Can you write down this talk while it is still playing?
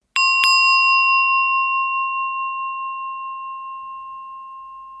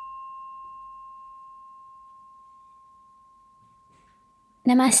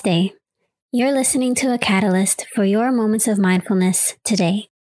Namaste. You're listening to a catalyst for your moments of mindfulness today.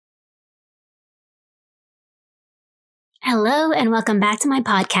 Hello and welcome back to my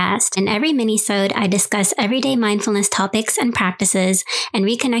podcast. In every mini-sode, I discuss everyday mindfulness topics and practices and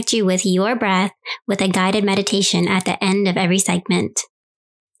reconnect you with your breath with a guided meditation at the end of every segment.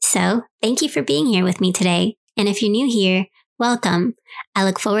 So, thank you for being here with me today. And if you're new here, welcome. I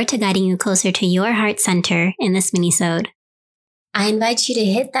look forward to guiding you closer to your heart center in this mini-sode. I invite you to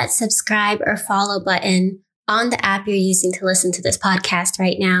hit that subscribe or follow button on the app you're using to listen to this podcast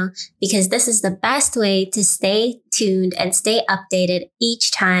right now, because this is the best way to stay tuned and stay updated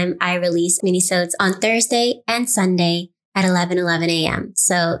each time I release minisodes on Thursday and Sunday at 11 a.m.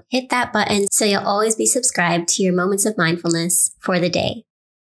 So hit that button so you'll always be subscribed to your moments of mindfulness for the day.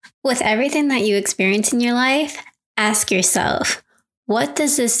 With everything that you experience in your life, ask yourself, what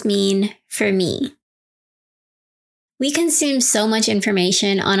does this mean for me? We consume so much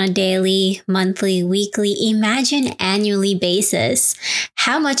information on a daily, monthly, weekly, imagine annually basis.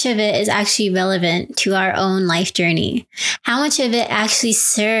 How much of it is actually relevant to our own life journey? How much of it actually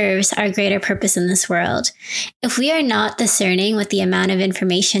serves our greater purpose in this world? If we are not discerning with the amount of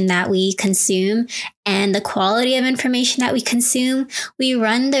information that we consume and the quality of information that we consume, we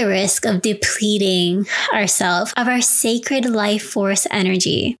run the risk of depleting ourselves of our sacred life force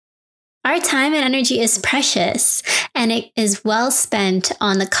energy. Our time and energy is precious, and it is well spent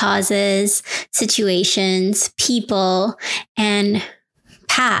on the causes, situations, people, and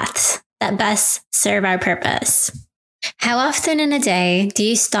paths that best serve our purpose. How often in a day do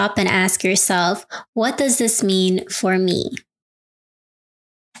you stop and ask yourself, what does this mean for me?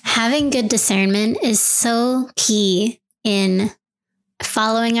 Having good discernment is so key in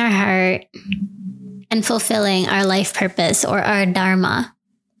following our heart and fulfilling our life purpose or our dharma.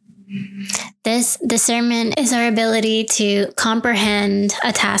 This discernment is our ability to comprehend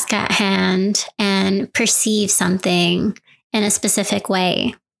a task at hand and perceive something in a specific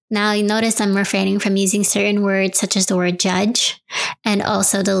way. Now, you notice I'm refraining from using certain words such as the word judge and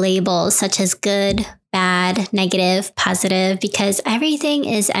also the labels such as good, bad, negative, positive, because everything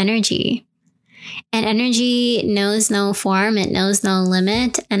is energy. And energy knows no form, it knows no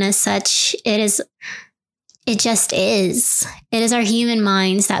limit, and as such, it just is. It is our human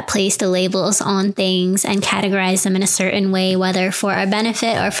minds that place the labels on things and categorize them in a certain way, whether for our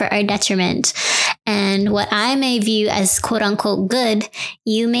benefit or for our detriment. And what I may view as quote unquote good,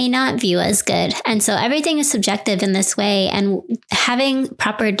 you may not view as good. And so everything is subjective in this way. And having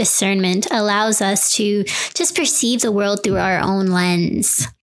proper discernment allows us to just perceive the world through our own lens.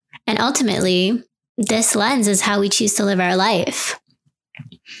 And ultimately, this lens is how we choose to live our life.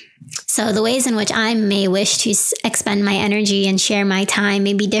 So the ways in which I may wish to expend my energy and share my time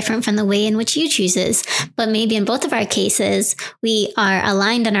may be different from the way in which you chooses. But maybe in both of our cases, we are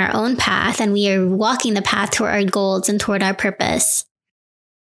aligned on our own path and we are walking the path toward our goals and toward our purpose.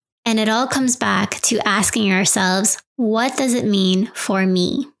 And it all comes back to asking ourselves, what does it mean for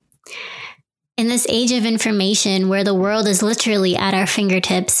me? In this age of information where the world is literally at our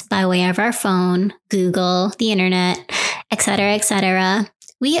fingertips by way of our phone, Google, the internet, etc.,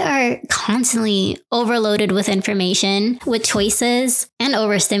 we are constantly overloaded with information, with choices, and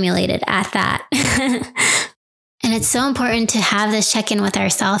overstimulated at that. And it's so important to have this check-in with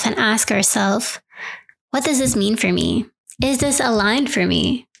ourselves and ask ourselves, what does this mean for me? Is this aligned for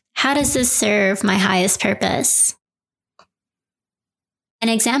me? How does this serve my highest purpose? An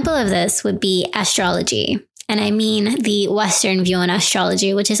example of this would be astrology. And I mean the Western view on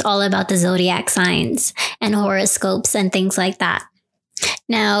astrology, which is all about the zodiac signs and horoscopes and things like that.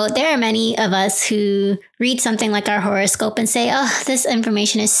 Now, there are many of us who read something like our horoscope and say, oh, this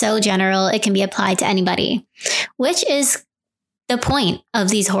information is so general, it can be applied to anybody, which is the point of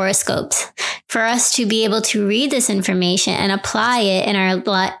these horoscopes, for us to be able to read this information and apply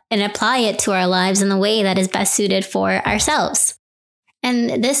it to our lives in the way that is best suited for ourselves.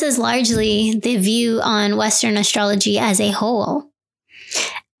 And this is largely the view on Western astrology as a whole.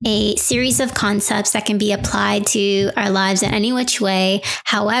 A series of concepts that can be applied to our lives in any which way.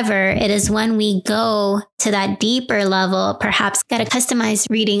 However, it is when we go to that deeper level, perhaps get a customized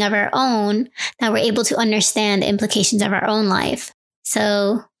reading of our own, that we're able to understand the implications of our own life.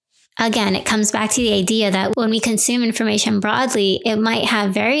 So again, it comes back to the idea that when we consume information broadly, it might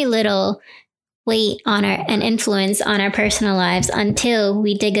have very little weight on and influence on our personal lives until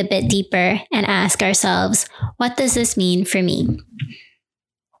we dig a bit deeper and ask ourselves, what does this mean for me?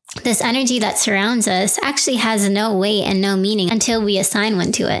 This energy that surrounds us actually has no weight and no meaning until we assign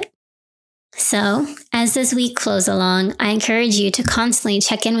one to it. So, as this week flows along, I encourage you to constantly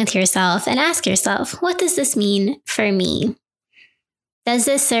check in with yourself and ask yourself, what does this mean for me? Does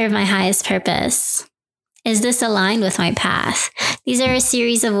this serve my highest purpose? Is this aligned with my path? These are a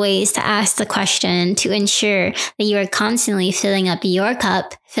series of ways to ask the question to ensure that you are constantly filling up your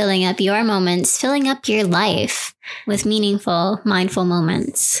cup, filling up your moments, filling up your life with meaningful, mindful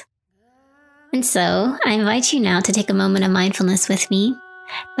moments. And so I invite you now to take a moment of mindfulness with me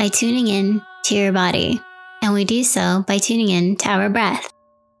by tuning in to your body. And we do so by tuning in to our breath.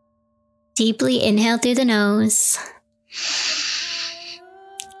 Deeply inhale through the nose.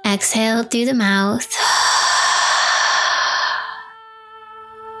 Exhale through the mouth.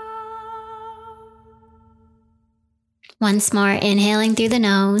 Once more, inhaling through the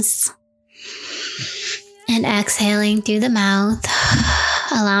nose and exhaling through the mouth,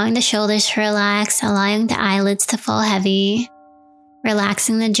 allowing the shoulders to relax, allowing the eyelids to fall heavy,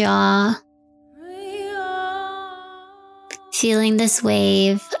 relaxing the jaw, feeling this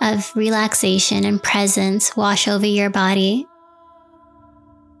wave of relaxation and presence wash over your body.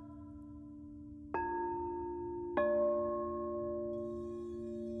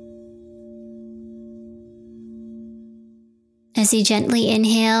 As you gently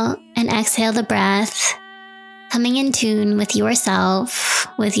inhale and exhale the breath, coming in tune with yourself,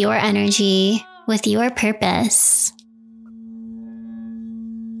 with your energy, with your purpose.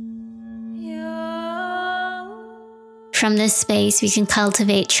 From this space, we can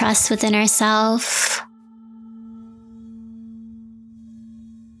cultivate trust within ourselves.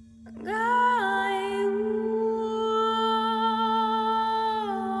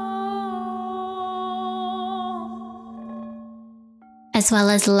 As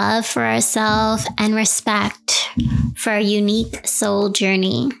well as love for ourselves and respect for our unique soul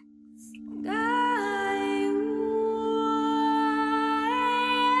journey.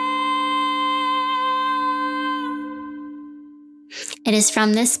 It is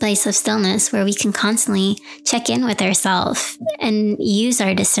from this place of stillness where we can constantly check in with ourselves and use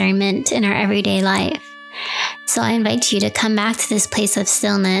our discernment in our everyday life. So I invite you to come back to this place of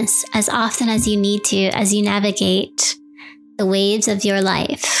stillness as often as you need to as you navigate the waves of your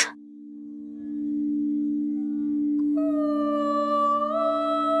life.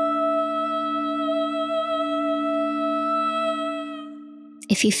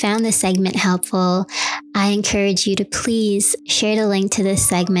 If you found this segment helpful, I encourage you to please share the link to this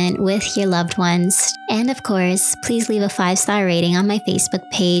segment with your loved ones. And of course, please leave a 5-star rating on my Facebook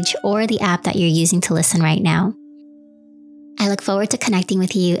page or the app that you're using to listen right now. I look forward to connecting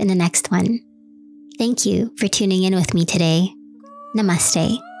with you in the next one. Thank you for tuning in with me today.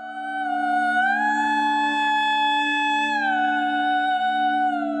 Namaste.